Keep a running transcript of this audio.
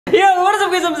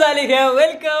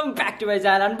Welcome back to my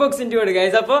channel Unboxing Dude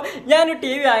guys. So, I have a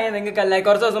TV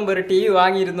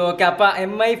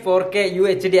MI 4K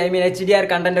UHD I mean HDR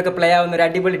content play on the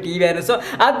TV. So,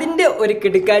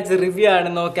 that's a review. I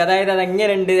have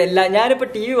a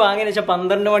TV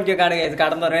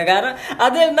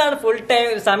full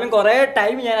time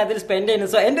time spend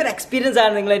so experience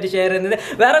share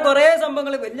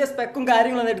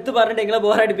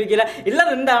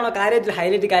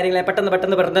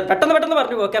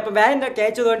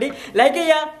like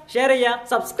share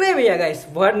subscribe guys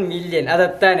 1 million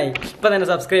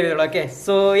subscribe okay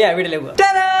so yeah video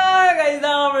guys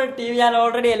TV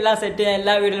already set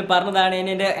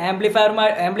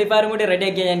amplifier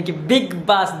ready big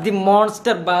bass the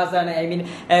monster bass I mean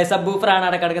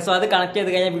subwoofer so that's connected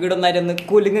video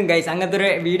cooling guys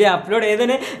video upload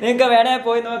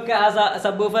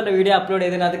subwoofer video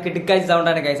upload sound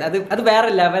guys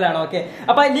that's level okay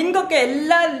link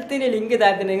link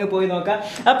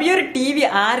TV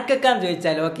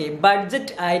okay budget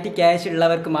IT cash inch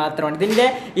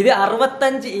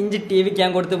TV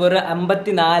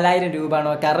inch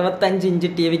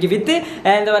TV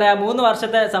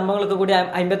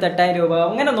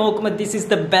with this is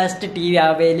the best TV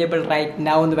available right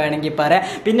now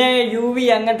UV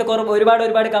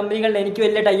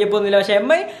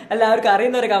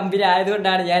company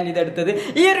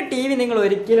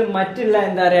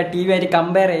TV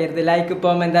compare like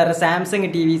Samsung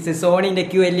TVs, Sony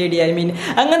QLED I mean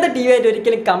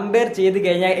TV compare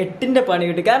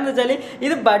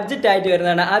this budget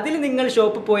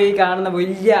shop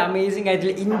amazing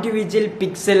individual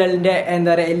pixel and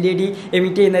LED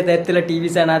emitting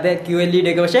TVs and QLED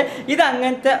this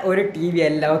TV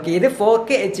okay this 4K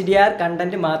HDR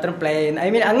content play I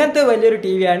mean TV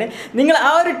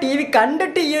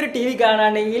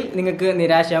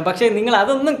TV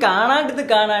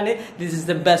this is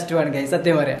the best one guys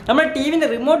TV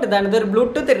remote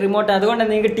Bluetooth remote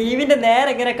TV TV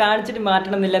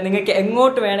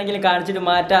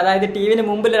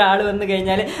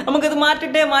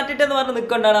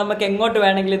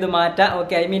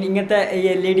okay I mean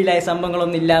LED light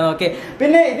okay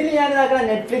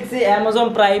Netflix Amazon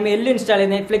Prime install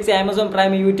Netflix Amazon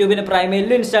Prime YouTube Prime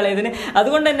install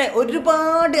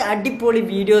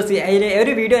videos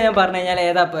every video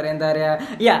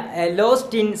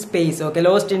Lost in Space okay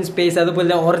Lost in Space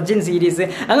Origin series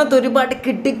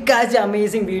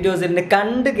amazing videos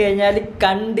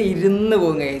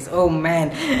guys oh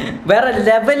man where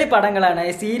level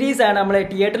series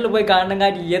theater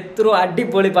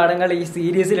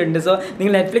series so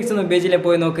Netflix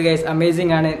guys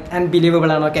amazing and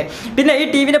unbelievable okay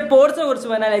TV ports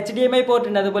HDMI port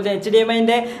HDMI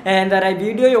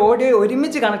video audio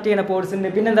connect ports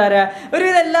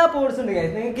ports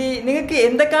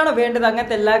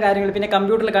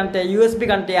computer connect USB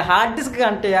connect hard disk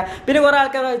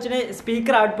connect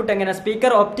speaker output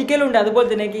speaker optical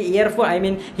earphone I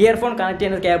mean earphone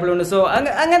connect cable so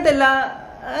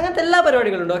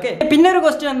okay.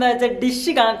 Question dish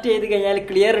connect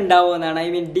clear and down I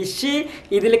mean dish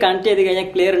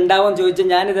connect clear and down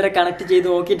connect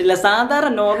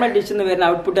normal dish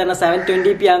output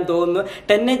 720p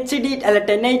 10HD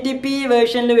 1080p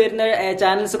version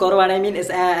channels I mean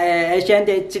Asian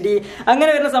HD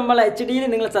HD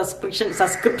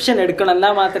subscription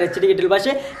HD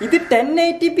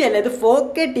 1080p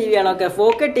 4K TV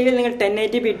 4K TV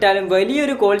 1080p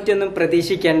quality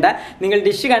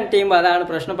dish connect ചെയ്യുമ്പോൾ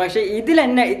പ്രശ്നം പക്ഷേ ഇതിൽ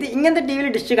തന്നെ ഇങ്ങനത്തെ ടിവിയിൽ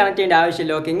dish connect ചെയ്യേണ്ട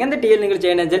ആവശ്യമില്ല okay ഇങ്ങനത്തെ ടിവിയിൽ നിങ്ങൾ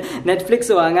ചെയ്യണമെങ്കിൽ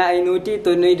നെറ്റ്ഫ്ലിക്സ് വാങ്ങുക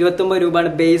 129 രൂപയാണ്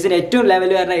ബേസിന് ഏറ്റവും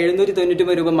ലെവൽ വരുന്ന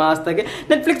 799 രൂപ മാസത്തേക്ക്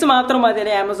നെറ്റ്ഫ്ലിക്സ് മാത്രം മതി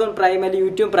ആമസോൺ പ്രൈം അല്ലെങ്കിൽ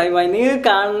യൂട്യൂബ് പ്രൈം ആയി നിങ്ങൾ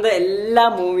കാണുന്ന എല്ലാ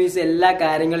മൂവീസ് എല്ലാ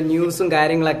കാര്യങ്ങളും ന്യൂസും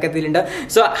കാര്യങ്ങളൊക്കെ ഇതിലുണ്ട്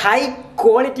സോ ഹൈ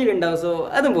ക്വാളിറ്റിയിൽ ഉണ്ടാവും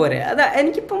സോ അതും പോരെ അത്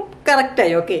എനിക്കിപ്പം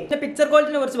കറക്റ്റായി ഓക്കെ പിക്ചർ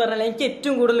ക്വാളിറ്റിനെ കുറിച്ച് പറഞ്ഞാൽ എനിക്ക്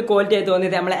ഏറ്റവും കൂടുതൽ ക്വാളിറ്റി ആയി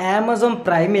തോന്നിയത് നമ്മൾ ആമസോൺ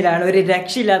പ്രൈമിലാണ് ഒരു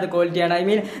രക്ഷയില്ലാത്ത ക്വാളിറ്റിയാണ് ഐ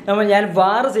മീൻ ഞാൻ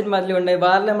വാർ സിനിമ അതിലുണ്ട്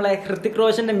വാറിൽ നമ്മളെ ഹൃത്തിക്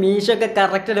റോഷന്റെ മീശൊക്കെ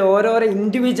കറക്റ്റ് ഓരോരോ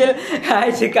ഇൻഡിവിജ്വൽ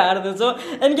ആയിട്ട് കാണുന്നത് സോ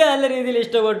എനിക്ക് നല്ല രീതിയിൽ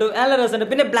ഇഷ്ടപ്പെട്ടു നല്ല രസമുണ്ട്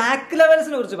പിന്നെ ബ്ലാക്ക്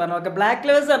ലെവൽസിനെ കുറിച്ച് പറഞ്ഞു ഓക്കെ ബ്ലാക്ക്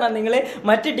ലെവൽസ് പറഞ്ഞാൽ നിങ്ങൾ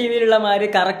മറ്റ് ടി വിയിലുള്ള മാതിരി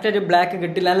കറക്റ്റായിട്ട് ബ്ലാക്ക്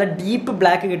കിട്ടില്ല നല്ല ഡീപ്പ്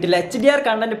ബ്ലാക്ക് കിട്ടില്ല HDR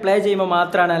കണ്ടന്റ് പ്ലേ ചെയ്യുമ്പോൾ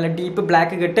മാത്രമാണ് നല്ല ഡീപ്പ്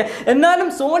ബ്ലാക്ക് കിട്ടുക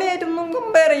എന്നാലും സോണി ആയിട്ടൊന്നും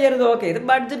കമ്പയർ ചെയ്യരുത് ഓക്കെ ഇത്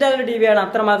ബഡ്ജറ്റ് ആയിട്ടുള്ള ടി വിയാണ്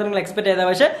അത്രമാത്രം നിങ്ങൾ എക്സ്പെക്ട് ചെയ്താൽ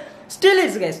പക്ഷേ സ്റ്റിൽ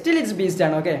ഇറ്റ്സ് ബീസ്റ്റ്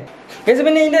ആണ്. ഓക്കെ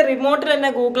പിന്നെ ഇതിന്റെ റിമോട്ടിൽ തന്നെ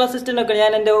ഗൂഗിൾ അസിസ്റ്റന്റ് ഒക്കെ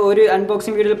ഞാൻ എൻ്റെ ഒരു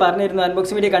അൺബോക്സിംഗ് വീഡിയോയിൽ പറഞ്ഞിരുന്നു.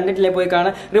 അൺബോക്സിംഗ് വീഡിയോ കണ്ടിട്ടില്ലേ പോയി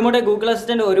കാണാം. റിമോട്ട് ഗൂഗിൾ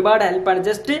അസിസ്റ്റന്റ് ഒരുപാട് ഹെൽപ്പാണ്.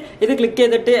 ജസ്റ്റ് ഇത് ക്ലിക്ക്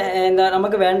ചെയ്തിട്ട് എന്താ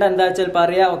നമുക്ക് വേണ്ട എന്താ വെച്ചാൽ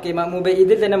പറയാം. ഓക്കെ മൊബൈൽ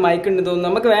ഇതിൽ തന്നെ മൈക്ക് ഉണ്ട് തോന്നുന്നു.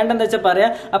 നമുക്ക് വേണ്ട എന്താ വെച്ചാൽ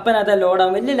പറയാം. അപ്പം അത്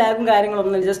ലോഡാകും. വലിയ ലാഗും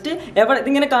കാര്യങ്ങളൊന്നും. ജസ്റ്റ് എവിടെ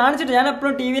ഇതിങ്ങനെ കാണിച്ചിട്ട് ഞാൻ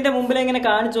എപ്പോഴും ടിവിന്റെ മുമ്പിൽ ഇങ്ങനെ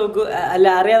കാണിച്ചു നോക്കും. അല്ല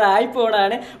അറിയാതെ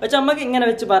ആയിപ്പോണാണ്. പക്ഷെ നമുക്ക് ഇങ്ങനെ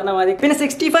വെച്ച് പറഞ്ഞാൽ മതി. പിന്നെ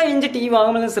 65 ഇഞ്ച് ടി വി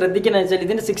വാങ്ങുമ്പോൾ ശ്രദ്ധിക്കുന്നത് വെച്ചാൽ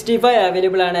ഇതിന്റെ 65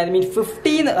 അവൈലബിൾ ആണ്. ഐ മീൻ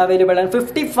 50 അവൈലബിൾ ആണ്.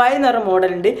 55 എന്ന് പറഞ്ഞ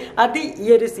മോഡൽ ഉണ്ട്. അത് ഈ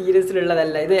ഒരു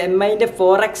സീരീസിലുള്ളതല്ല. ഇത് MIന്റെ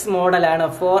 4X മോഡലാണ്.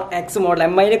 4X model.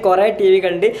 MIന്റെ കുറെ ടി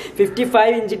വികളുണ്ട്.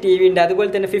 55 ഇഞ്ച് ടി വി ഉണ്ട്. അതുപോലെ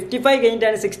തന്നെ 55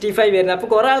 കഴിഞ്ഞിട്ടാണ് 65 വരുന്നത്. അപ്പോൾ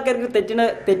കുറെ ആൾക്കാർക്ക്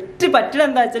തെറ്റ് പറ്റണ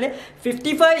എന്താ വെച്ചാൽ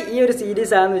 55 ഈ ഒരു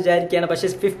സീരീസ് ആണെന്ന് വിചാരിക്കുകയാണ്. പക്ഷെ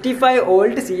 55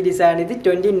 ഓൾഡ് സീരീസ് ആണ്. ഇത്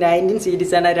 2019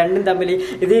 സീരീസ് ആണ്. രണ്ടും തമ്മിൽ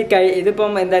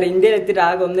ഇതിപ്പം എന്താ പറയുക ഇന്ത്യയിൽ എത്തിയിട്ട്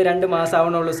ആകെ 1-2 മാസം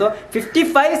ആവണുള്ളൂ. സോ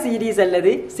 55 സീരീസ്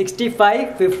അല്ലത് 65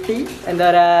 50 എന്താ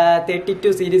പറയുക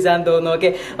 32 സീരീസ് ആണെന്ന് തോന്നുന്നു.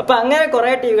 ഓക്കെ അപ്പൊ അങ്ങനെ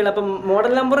കുറെ ടിവികൾ. അപ്പം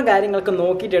മോഡൽ നമ്പറും കാര്യങ്ങളൊക്കെ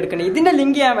നോക്കിയിട്ട് എടുക്കണം. ഇതിന്റെ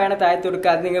ലിങ്ക് ഞാൻ വേണം താഴത്ത്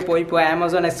കൊടുക്കുക. അത് നിങ്ങൾ പോയി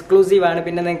ആമസോൺ എക്സ്ക്ലൂസീവ് ആണ്.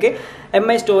 പിന്നെ നിങ്ങൾക്ക്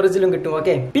MI സ്റ്റോറേജിലും കിട്ടും.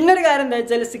 ഓക്കെ പിന്നെ ഒരു കാര്യം എന്താ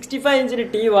വെച്ചാൽ 65 ഇഞ്ചിന്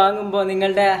ടി വാങ്ങുമ്പോൾ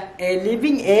നിങ്ങളുടെ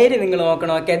ലിവിംഗ് ഏരിയ നിങ്ങൾ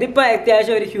നോക്കണം. ഓക്കെ അതിപ്പോൾ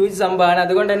അത്യാവശ്യം ഒരു ഹ്യൂജ് സംഭവമാണ്.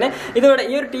 അതുകൊണ്ട് തന്നെ ഇതോടെ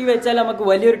ഈ ഒരു ടി വി വെച്ചാൽ നമുക്ക്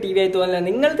വലിയൊരു ടി വി ആയി തോന്നില്ല.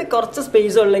 നിങ്ങൾക്ക് കുറച്ച്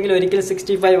സ്പേസ് ഉള്ളെങ്കിൽ ഒരിക്കലും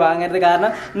 65 വാങ്ങരുത്.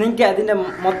 കാരണം നിങ്ങൾക്ക് അതിന്റെ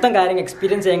മൊത്തം കാര്യങ്ങൾ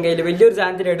എക്സ്പീരിയൻസ് ചെയ്യാൻ കഴിയില്ല. വലിയൊരു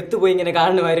സാധനത്തിന് എടുത്തു പോയി ഇങ്ങനെ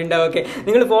കാണുന്നവരുണ്ടാവും. ഓക്കെ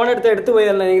നിങ്ങൾ ഫോൺ എടുത്തു പോയി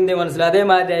എന്നാൽ മനസ്സിലാവും.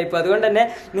 അതേമാതിരി ആയിപ്പോൾ. അതുകൊണ്ട് തന്നെ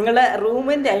നിങ്ങളുടെ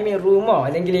റൂമിന്റെ റൂമോ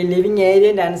അല്ലെങ്കിൽ ഈ ലിവിംഗ്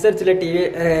ഏരിയന്റെ അനുസരിച്ചുള്ള ടി വി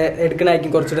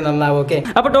എടുക്കണമായിരിക്കും കുറച്ചുകൂടി നന്നാവും. ഓക്കെ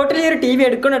അപ്പൊ ടോട്ടലി ഒരു ടി വി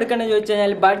എടുക്കണം ചോദിച്ചു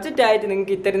കഴിഞ്ഞാൽ ബഡ്ജറ്റ് ആയിട്ട്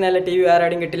നിങ്ങൾക്ക് ഇത്രയും നല്ല ടി വി വേറെ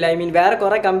ആരും കിട്ടില്ല. വേറെ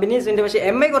കുറെ കമ്പനീസ് ഉണ്ട്. പക്ഷേ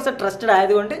MI കുറച്ച് ട്രസ്റ്റഡ്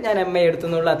ആയതുകൊണ്ട് ഞാൻ MI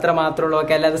എടുത്തുന്നുള്ളൂ. അത്ര മാത്രമേ ഉള്ളൂ.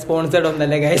 ഓക്കെ അല്ലാതെ സ്പോൺസേഡ്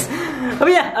ഒന്നല്ല ഗൈസ്.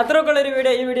 അപ്പൊ അത്രയൊക്കെ ഉള്ള ഒരു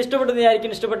വീഡിയോ. ഈ വീഡിയോ ഇഷ്ടപ്പെട്ടെന്ന്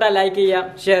വിചാരിക്കും. ഇഷ്ടപ്പെട്ടാൽ ലൈക്ക് ചെയ്യുക,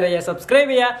 ഷെയർ ചെയ്യുക, സബ്സ്ക്രൈബ്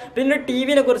ചെയ്യുക. പിന്നെ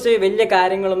ടിവിനെ കുറിച്ച് വലിയ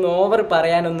കാര്യങ്ങളൊന്നും ഓവർ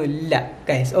പറയാനൊന്നും ഇല്ല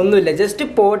ഗൈസ്. ഒന്നുമില്ല. Just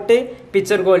pot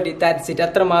picture quality that's it.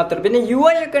 അത്ര മാത്രം. പിന്നെ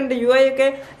UI ഒക്കെ ഉണ്ട്. UI ഒക്കെ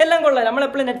എല്ലാം കൊള്ളാം.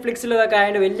 നമ്മളെപ്പോഴും നെറ്റ്ഫ്ലിക്സിലൊക്കെ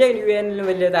ആയതുകൊണ്ട് വലിയ UIലും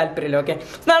വലിയ താല്പര്യമില്ല. ഓക്കെ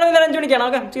നാളെ 5 മണിക്കാണ്.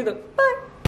 ഓക്കെ ചെയ്തു. ബൈ.